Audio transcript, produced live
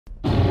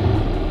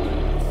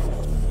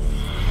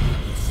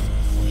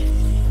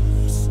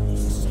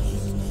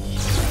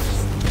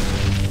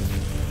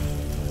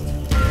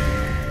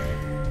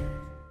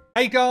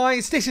Hey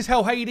guys, this is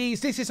Hell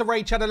Hades. This is a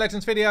Raid Shadow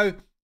Legends video.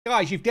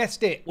 Guys, you've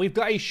guessed it. We've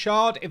got a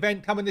Shard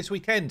event coming this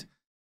weekend.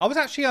 I was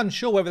actually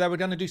unsure whether they were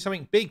going to do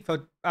something big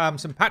for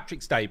St.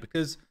 Patrick's Day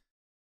because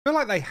I feel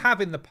like they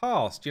have in the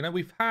past. You know,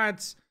 we've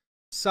had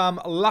some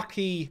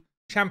lucky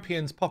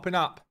champions popping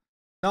up.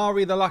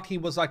 Nari the Lucky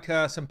was like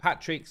a St.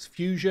 Patrick's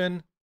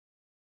fusion.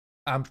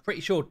 I'm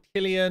pretty sure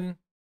Killian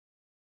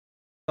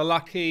the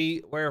Lucky,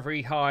 wherever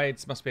he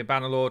hides, must be a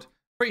Bannerlord.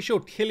 Pretty sure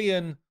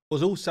Killian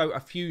was also a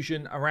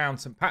fusion around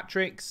St.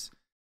 Patrick's.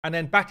 And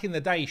then back in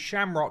the day,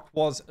 Shamrock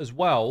was as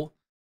well.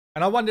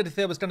 And I wondered if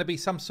there was going to be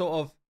some sort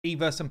of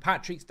either St.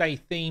 Patrick's Day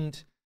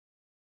themed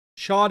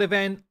Shard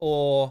event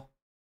or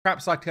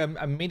perhaps like a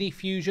mini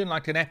fusion,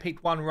 like an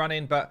epic one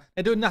running. But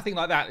they're doing nothing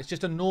like that. It's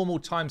just a normal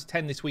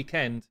 ×10 this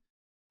weekend.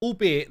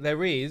 Albeit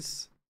there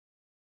is,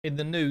 in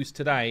the news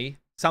today,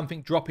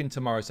 something dropping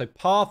tomorrow. So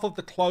Path of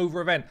the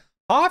Clover event.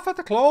 Path of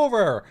the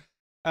Clover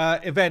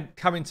event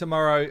coming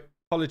tomorrow.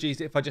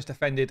 Apologies if I just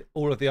offended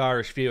all of the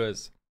Irish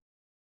viewers.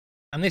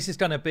 And this is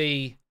going to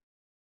be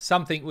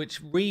something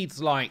which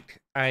reads like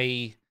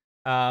a...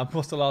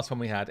 what's the last one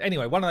we had?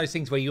 Anyway, one of those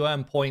things where you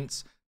earn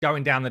points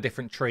going down the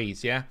different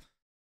trees, yeah?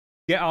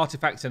 Get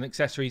artifacts and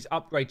accessories,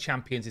 upgrade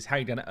champions is how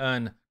you're going to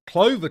earn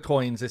Clover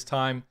coins this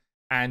time.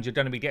 And you're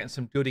going to be getting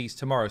some goodies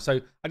tomorrow.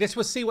 So I guess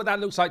we'll see what that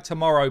looks like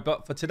tomorrow.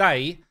 But for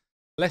today,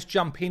 let's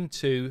jump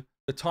into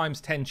the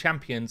 ×10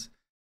 champions.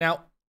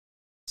 Now,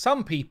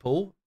 some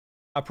people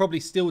are probably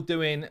still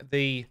doing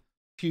the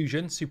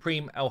Fusion,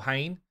 Supreme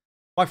Elhain.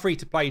 My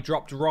free-to-play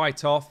dropped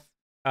right off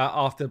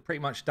after pretty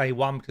much day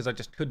one because I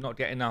just could not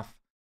get enough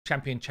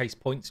champion chase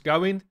points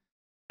going.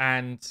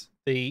 And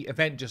the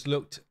event just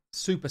looked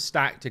super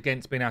stacked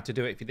against being able to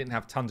do it if you didn't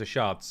have tons of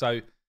shards.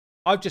 So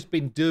I've just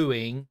been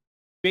doing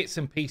bits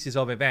and pieces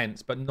of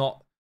events, but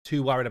not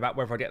too worried about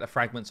whether I get the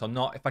fragments or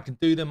not. If I can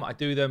do them, I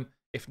do them.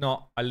 If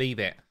not, I leave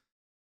it.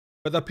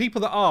 But the people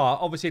that are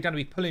obviously going to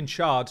be pulling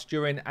shards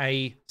during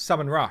a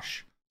summon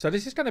rush. So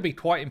this is going to be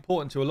quite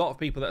important to a lot of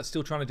people that are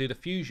still trying to do the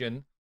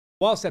fusion.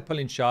 Whilst they're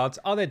pulling shards,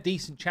 are there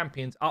decent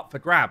champions up for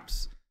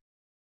grabs?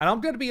 And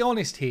I'm going to be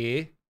honest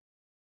here.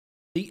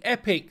 The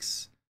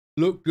epics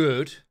look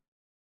good.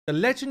 The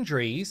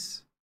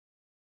legendaries,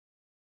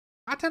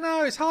 I don't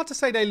know. It's hard to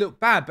say they look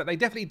bad, but they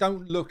definitely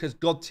don't look as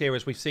god tier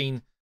as we've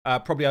seen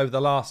probably over the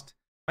last,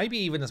 maybe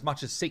even as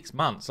much as 6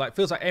 months. Like, it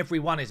feels like every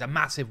one is a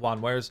massive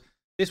one, whereas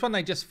this one,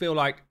 they just feel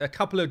like a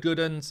couple of good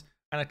ones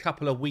and a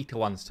couple of weaker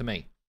ones to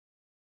me.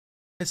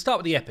 Let's start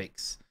with the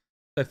epics.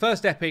 The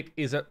first epic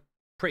is a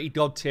pretty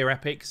god tier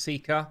epic,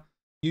 Seeker,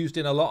 used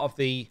in a lot of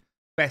the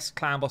best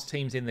clan boss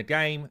teams in the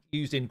game,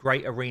 used in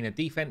great arena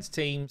defense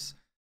teams,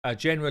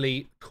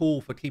 generally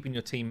cool for keeping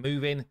your team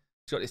moving.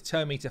 It's got this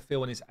turn meter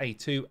fill on his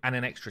A2 and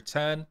an extra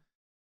turn.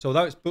 So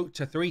although it's booked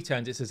to 3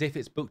 turns, it's as if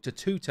it's booked to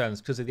 2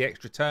 turns because of the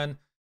extra turn.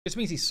 This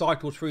means he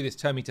cycles through this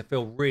turn meter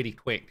fill really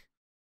quick.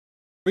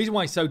 The reason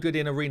why he's so good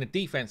in arena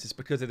defense is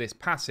because of this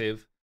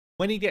passive.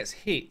 When he gets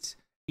hit,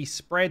 he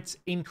spreads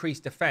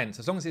increased defense.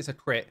 As long as it's a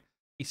crit,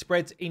 he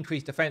spreads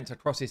increased defense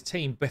across his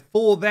team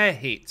before they're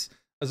hit,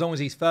 as long as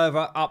he's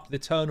further up the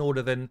turn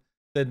order than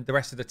the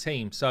rest of the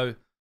team. So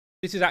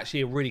this is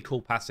actually a really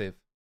cool passive.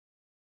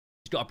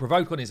 He's got a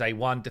provoke on his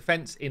A1,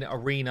 defense in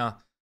arena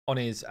on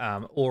his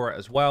aura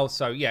as well.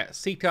 So yeah,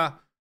 Seeker,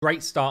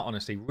 great start,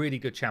 honestly. Really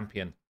good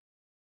champion.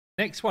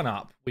 Next one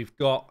up, we've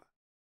got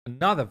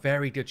another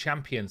very good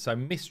champion. So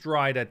Mist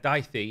Rider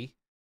Daithi,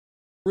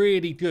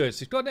 really good. So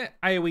he's got an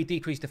AoE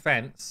decreased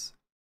defense.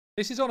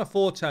 This is on a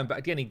 4 turn, but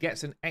again, he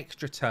gets an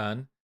extra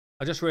turn.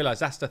 I just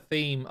realized that's the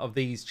theme of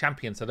these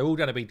champions. So they're all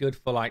going to be good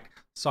for like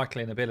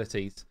cycling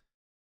abilities.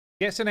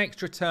 Gets an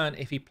extra turn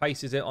if he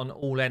places it on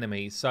all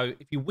enemies. So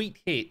if you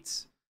weak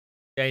hits,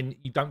 then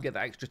you don't get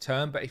that extra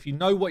turn. But if you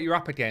know what you're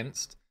up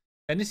against,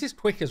 then this is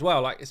quick as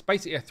well. Like, it's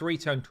basically a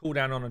 3-turn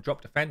cooldown on a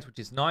drop defense, which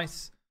is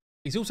nice.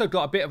 He's also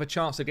got a bit of a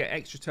chance to get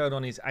extra turn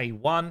on his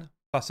A1,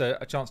 plus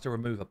a chance to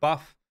remove a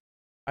buff.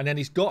 And then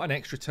he's got an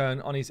extra turn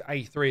on his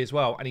A3 as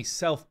well. And he's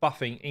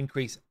self-buffing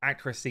increase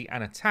accuracy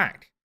and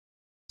attack.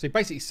 So he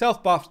basically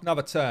self-buffs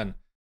another turn.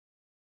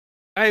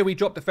 AoE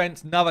drop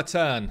defense, another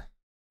turn.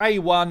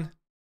 A1,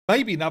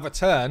 maybe another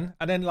turn.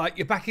 And then, like,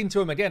 you're back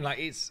into him again. Like,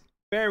 it's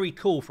very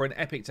cool for an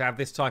epic to have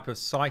this type of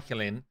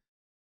cycling.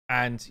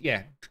 And,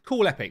 yeah,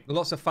 cool epic.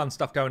 Lots of fun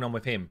stuff going on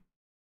with him.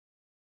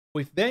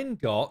 We've then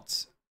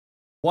got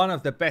one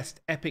of the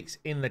best epics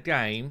in the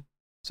game.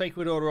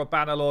 Sacred Order of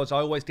Bannerlords. I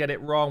always get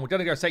it wrong. We're going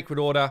to go Sacred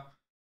Order.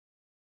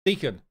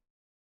 Deacon.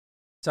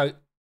 So,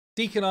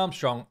 Deacon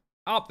Armstrong,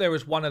 up there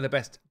as one of the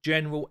best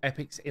general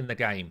epics in the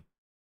game.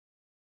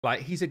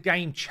 Like, he's a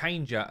game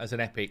changer as an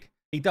epic.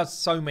 He does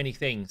so many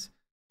things.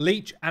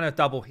 Leech and a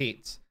double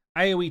hit.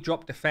 AoE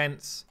drop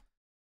defense.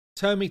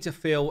 Turn meter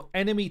fill.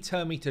 Enemy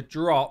turn meter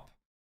drop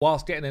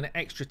whilst getting an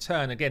extra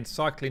turn. Again,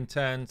 cycling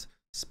turns.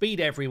 Speed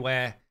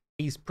everywhere.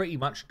 He's pretty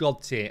much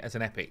god tier as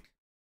an epic.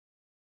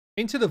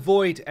 Into the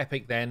Void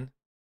epic then.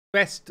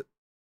 Best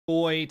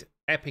Void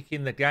epic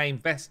in the game.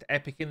 Best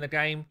epic in the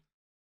game.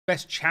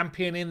 Best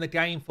champion in the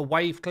game for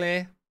wave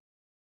clear.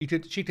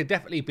 She could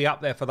definitely be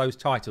up there for those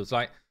titles.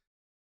 Like,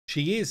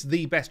 She is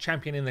the best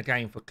champion in the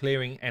game for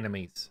clearing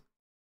enemies.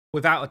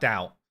 Without a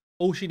doubt.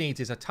 All she needs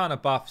is a ton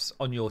of buffs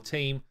on your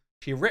team.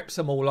 She rips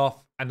them all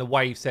off and the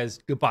wave says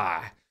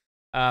goodbye.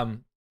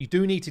 You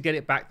do need to get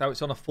it back though.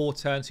 It's on a 4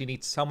 turn, so you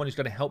need someone who's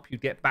going to help you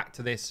get back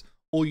to this.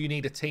 Or you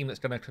need a team that's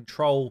going to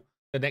control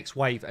the next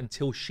wave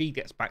until she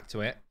gets back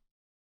to it.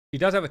 She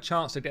does have a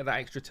chance to get that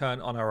extra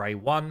turn on her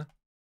A1.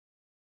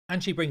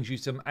 And she brings you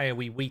some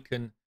AoE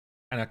weaken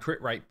and a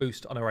crit rate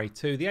boost on her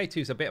A2. The A2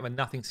 is a bit of a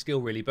nothing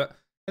skill really, but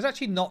there's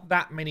actually not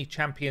that many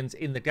champions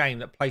in the game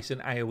that place an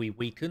AoE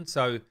weaken.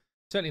 So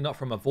certainly not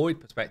from a void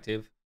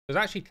perspective. It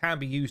actually can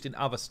be used in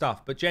other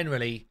stuff, but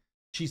generally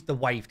she's the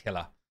wave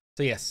killer.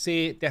 So yeah,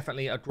 Seer,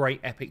 definitely a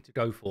great epic to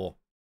go for.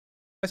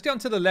 Let's get on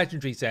to the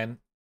legendaries then.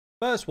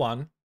 First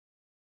one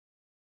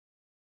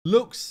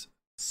looks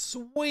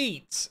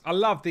sweet. I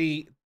love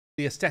the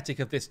aesthetic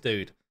of this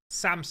dude.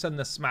 Samson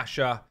the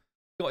Smasher.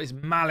 Got his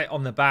mallet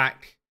on the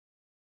back.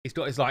 He's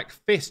got his like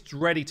fists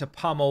ready to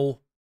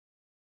pummel.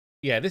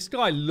 Yeah, this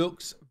guy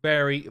looks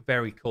very,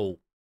 very cool.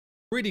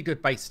 Really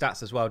good base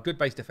stats as well. Good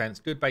base defense,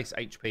 good base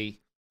HP.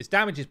 His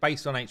damage is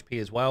based on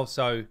HP as well.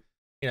 So,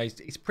 you know,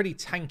 he's a pretty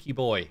tanky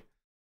boy.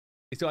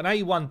 He's got an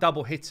A1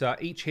 double hitter.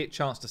 Each hit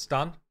chance to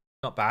stun.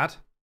 Not bad.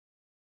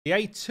 The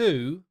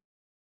A2,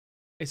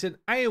 it's an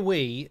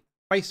AoE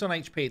based on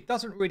HP. It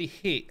doesn't really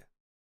hit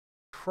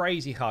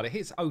crazy hard. It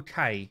hits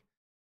okay.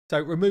 So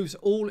it removes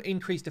all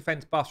increased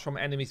defense buffs from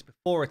enemies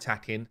before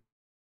attacking.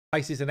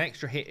 Places an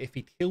extra hit if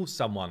he kills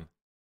someone.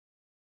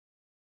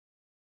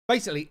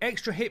 Basically,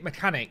 extra hit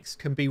mechanics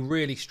can be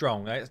really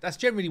strong. That's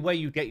generally where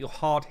you get your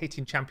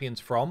hard-hitting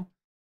champions from.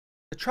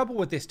 The trouble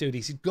with this dude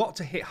is he's got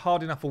to hit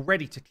hard enough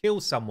already to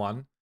kill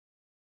someone,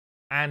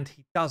 and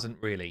he doesn't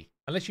really.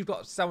 Unless you've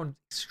got someone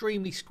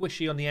extremely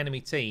squishy on the enemy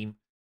team,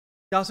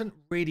 doesn't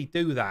really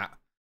do that,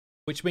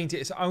 which means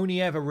it's only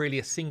ever really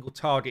a single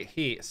target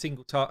hit, a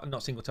single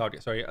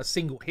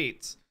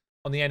hit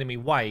on the enemy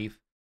wave.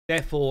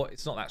 Therefore,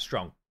 it's not that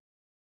strong.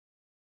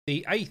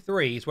 The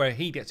A3 is where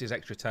he gets his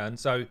extra turn,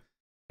 so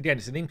again,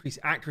 it's an increased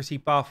accuracy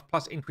buff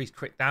plus increased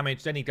crit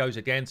damage. Then he goes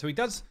again. So he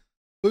does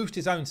boost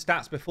his own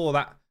stats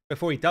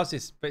before he does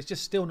this, but it's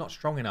just still not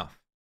strong enough.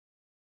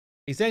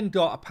 He's then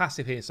got a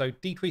passive here. So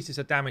decreases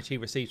the damage he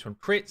receives from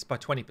crits by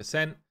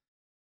 20%.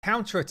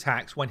 Counter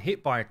attacks when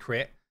hit by a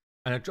crit.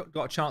 And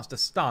got a chance to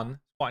stun.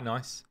 Quite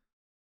nice.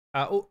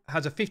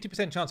 Has a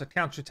 50% chance of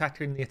counter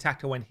attacking the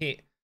attacker when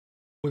hit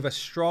with a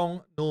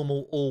strong,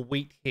 normal, or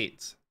weak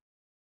hit.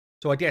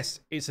 So I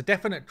guess it's a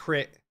definite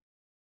crit.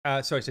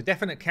 So it's a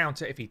definite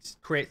counter if he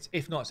crits.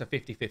 If not, it's a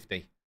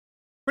 50-50.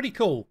 Pretty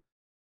cool.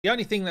 The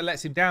only thing that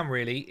lets him down,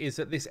 really, is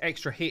that this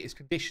extra hit is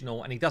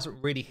conditional, and he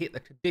doesn't really hit the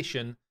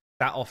condition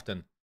that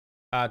often.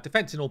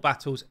 Defense in all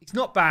battles. He's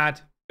not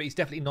bad, but he's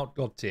definitely not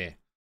god tier.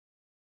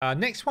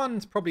 Next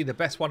one's probably the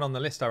best one on the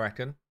list, I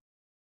reckon.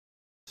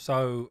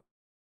 So,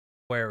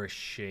 where is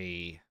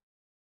she?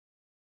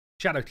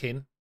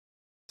 Shadowkin.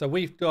 So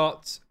we've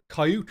got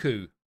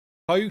Kyuku.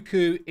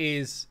 Kyuku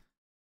is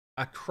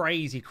a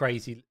crazy,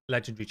 crazy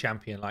legendary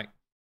champion, like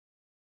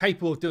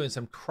capable of doing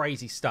some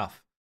crazy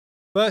stuff.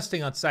 First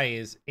thing I'd say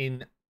is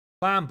in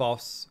clan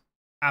boss,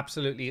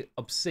 absolutely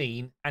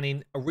obscene, and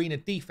in arena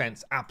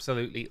defense,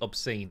 absolutely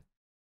obscene.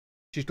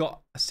 She's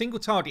got a single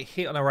target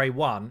hit on her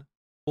A1,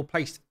 will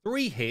place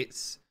 3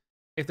 hits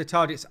if the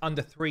target's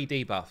under 3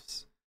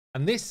 debuffs.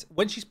 And this,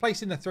 when she's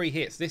placing the 3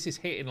 hits, this is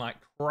hitting like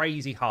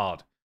crazy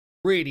hard,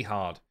 really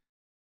hard.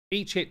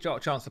 Each hit got a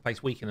chance to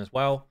place weaken as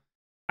well.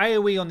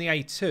 AoE on the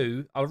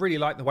A2, I really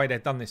like the way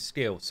they've done this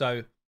skill.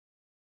 So,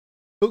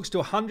 books to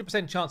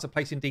 100% chance of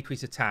placing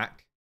decreased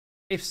attack.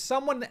 If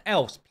someone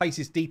else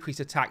places decreased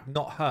attack,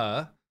 not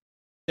her,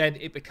 then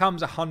it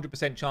becomes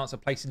 100% chance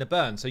of placing a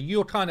burn. So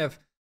you're kind of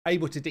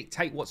able to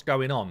dictate what's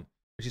going on,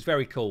 which is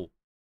very cool.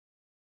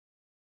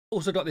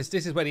 Also got this.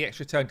 This is where the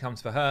extra turn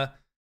comes for her.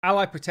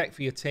 Ally protect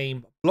for your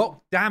team.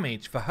 Block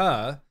damage for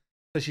her.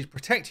 So she's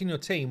protecting your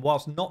team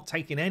whilst not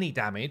taking any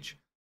damage.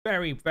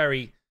 Very,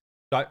 very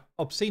like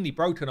obscenely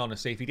broken,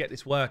 honestly, if you get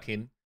this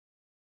working.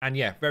 And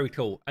yeah, very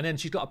cool. And then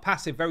she's got a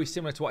passive very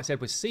similar to what I said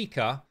with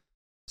Seeker.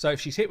 So if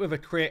she's hit with a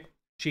crit,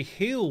 she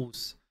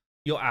heals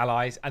your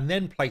allies and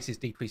then places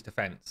decreased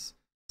defense.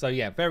 So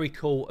yeah, very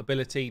cool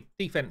ability.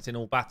 Defense in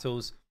all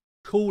battles.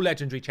 Cool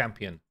legendary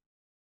champion.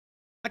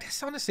 I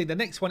guess honestly, the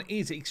next one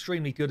is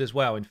extremely good as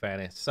well, in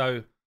fairness.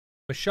 So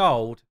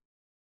Mashold,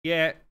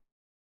 yeah,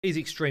 is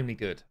extremely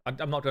good.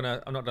 I'm not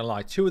gonna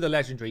lie. 2 of the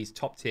legendaries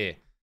top tier.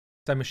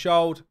 So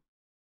Mashold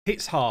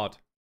hits hard.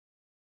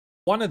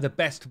 One of the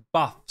best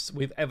buffs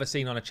we've ever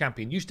seen on a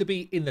champion. Used to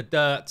be in the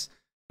dirt.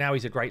 Now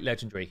he's a great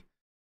legendary.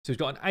 So he's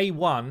got an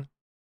A1.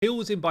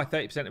 Heals him by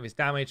 30% of his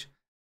damage.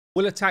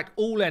 Will attack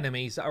all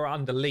enemies that are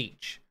under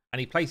leech. And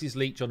he places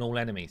leech on all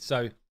enemies.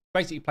 So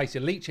basically place a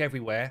leech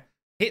everywhere.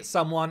 Hit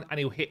someone and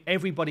he'll hit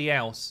everybody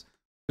else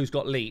who's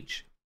got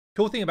leech.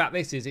 Cool thing about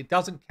this is it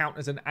doesn't count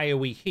as an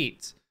AoE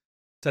hit.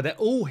 So they're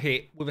all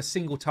hit with a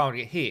single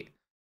target hit.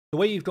 The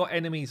way you've got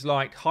enemies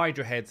like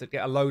Hydra heads that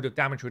get a load of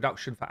damage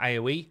reduction for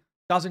AoE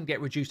doesn't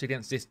get reduced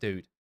against this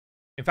dude.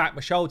 In fact,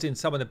 Mashold's in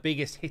some of the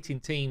biggest hitting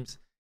teams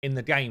in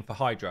the game for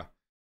Hydra.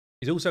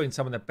 He's also in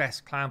some of the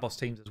best clan boss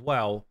teams as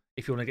well,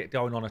 if you want to get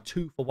going on a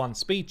 2-for-1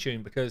 speed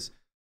tune, because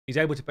he's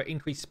able to put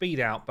increased speed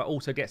out, but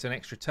also gets an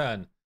extra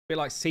turn. A bit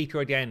like Seeker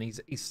again,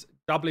 he's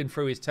doubling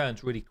through his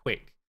turns really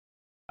quick.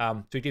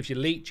 So he gives you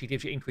leech, he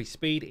gives you increased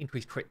speed,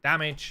 increased crit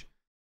damage,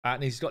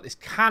 and he's got this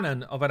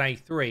cannon of an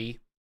A3,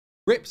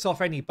 rips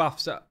off any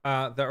buffs that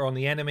are on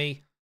the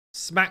enemy,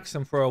 smacks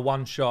them for a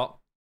one-shot.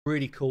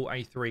 Really cool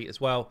A3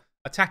 as well.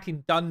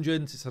 Attacking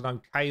dungeons, it's an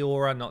okay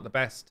aura, not the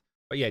best,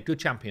 but yeah, good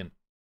champion.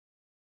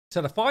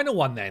 So the final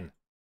one then.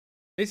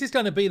 This is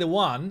going to be the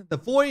one, the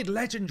Void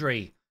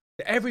Legendary,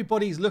 that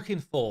everybody's looking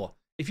for.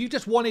 If you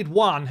just wanted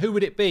one, who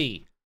would it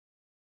be?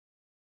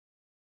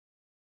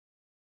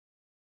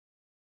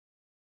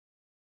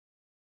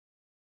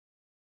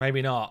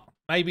 Maybe not.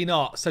 Maybe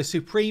not. So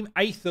Supreme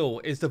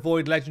Aethel is the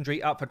Void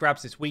Legendary up for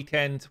grabs this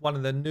weekend. One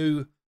of the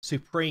new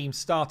Supreme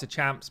starter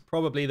champs.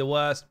 Probably the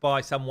worst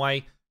by some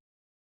way.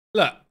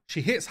 Look,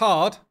 she hits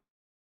hard.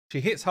 She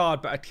hits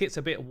hard, but her kit's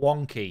a bit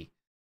wonky.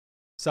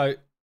 So,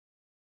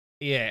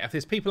 yeah, if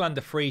there's people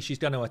under freeze, she's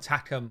going to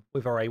attack them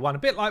with her A1. A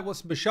bit like what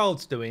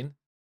Bashald's doing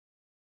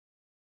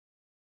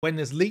when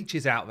there's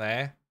leeches out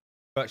there,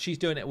 but she's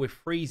doing it with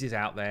freezes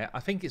out there. I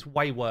think it's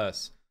way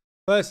worse.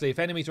 Firstly, if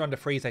enemies are under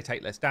freeze, they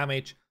take less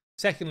damage.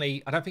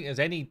 Secondly, I don't think there's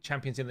any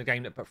champions in the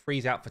game that put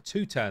freeze out for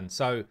 2 turns.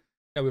 So, you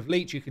know, with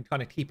leech, you can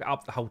kind of keep it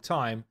up the whole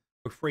time.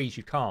 With freeze,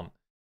 you can't.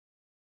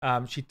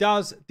 She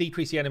does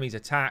decrease the enemy's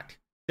attack.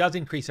 Does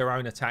increase her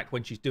own attack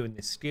when she's doing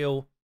this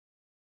skill.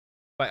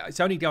 But it's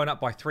only going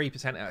up by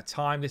 3% at a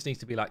time. This needs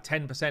to be like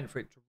 10% for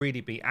it to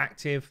really be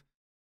active.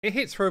 It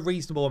hits for a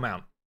reasonable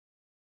amount.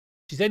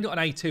 She's then got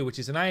an A2, which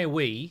is an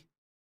AoE.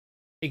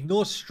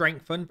 Ignores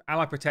Strengthen,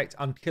 Ally Protect,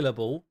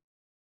 Unkillable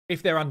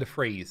if they're under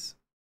freeze.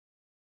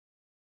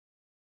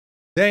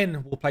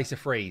 Then we'll place a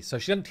freeze. So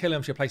she doesn't kill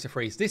them, she'll place a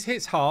freeze. This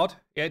hits hard.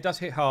 Yeah, it does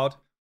hit hard.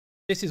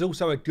 This is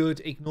also a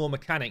good ignore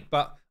mechanic.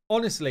 But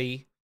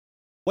honestly,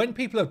 when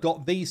people have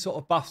got these sort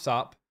of buffs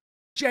up,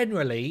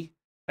 generally,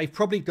 they've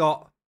probably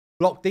got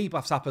block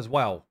debuffs up as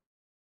well.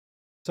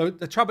 So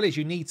the trouble is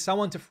you need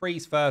someone to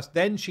freeze first,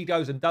 then she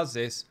goes and does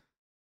this.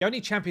 The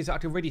only champions that I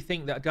can really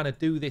think that are going to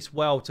do this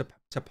well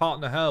to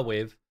partner her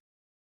with,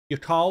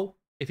 Yakal,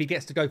 if he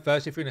gets to go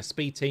first, if you're in a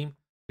speed team.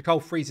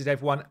 Yakal freezes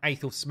everyone,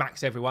 Aethel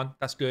smacks everyone.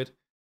 That's good.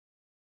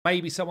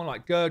 Maybe someone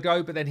like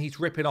Gergo, but then he's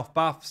ripping off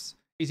buffs.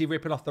 Is he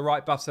ripping off the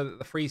right buff so that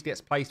the freeze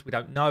gets placed? We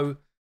don't know.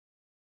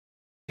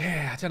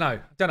 Yeah, I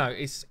don't know.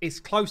 It's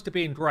close to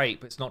being great,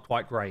 but it's not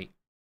quite great.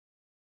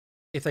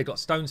 If they got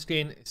Stone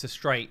Skin, it's a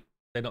straight.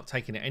 They're not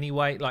taking it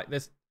anyway. Like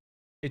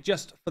it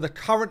just, for the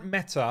current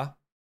meta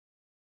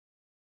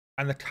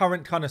and the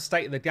current kind of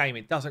state of the game,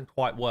 it doesn't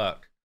quite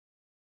work.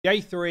 The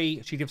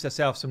A3, she gives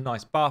herself some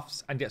nice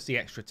buffs and gets the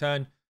extra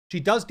turn. She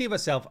does give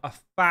herself a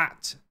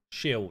fat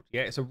shield.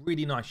 Yeah, it's a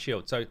really nice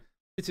shield. So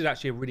this is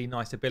actually a really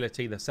nice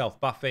ability, the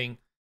self-buffing. You've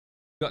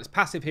got this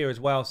passive here as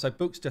well. So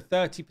books to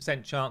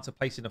 30% chance of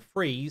placing a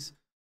freeze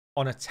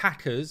on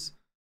attackers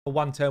for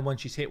 1 turn when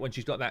she's hit, when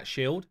she's got that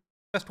shield.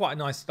 That's quite a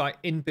nice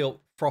like inbuilt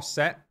frost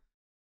set.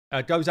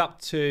 Goes up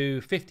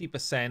to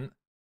 50%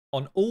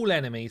 on all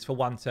enemies for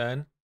 1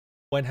 turn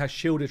when her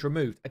shield is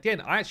removed. Again,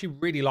 I actually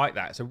really like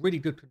that. It's a really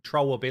good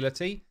control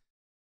ability.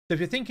 So if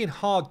you're thinking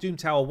hard Doom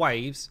Tower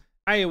waves,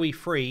 AoE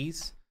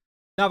freeze,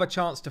 another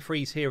chance to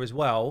freeze here as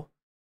well.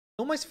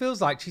 It almost feels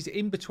like she's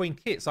in between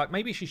kits. Like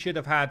maybe she should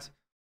have had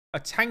a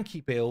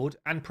tanky build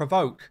and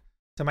provoke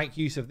to make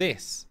use of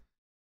this.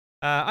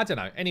 I don't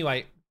know.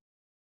 Anyway,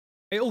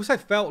 it also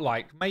felt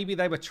like maybe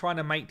they were trying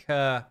to make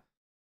her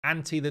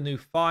anti the new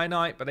Fire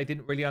Knight, but they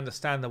didn't really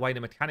understand the way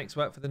the mechanics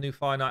work for the new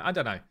Fire Knight. I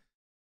don't know.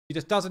 She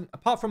just doesn't,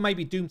 apart from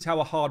maybe Doom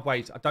Tower hard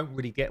waves, I don't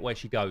really get where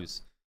she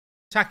goes.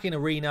 Attacking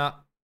arena.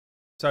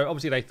 So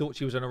obviously they thought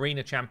she was an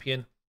arena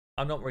champion.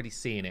 I'm not really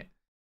seeing it.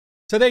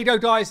 So there you go,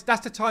 guys.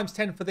 That's the times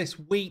 10 for this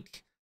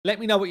week. Let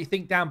me know what you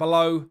think down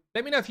below.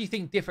 Let me know if you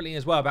think differently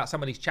as well about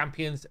some of these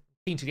champions.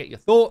 Keen to get your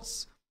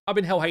thoughts. I've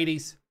been Hell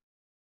Hades.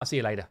 I'll see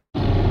you later.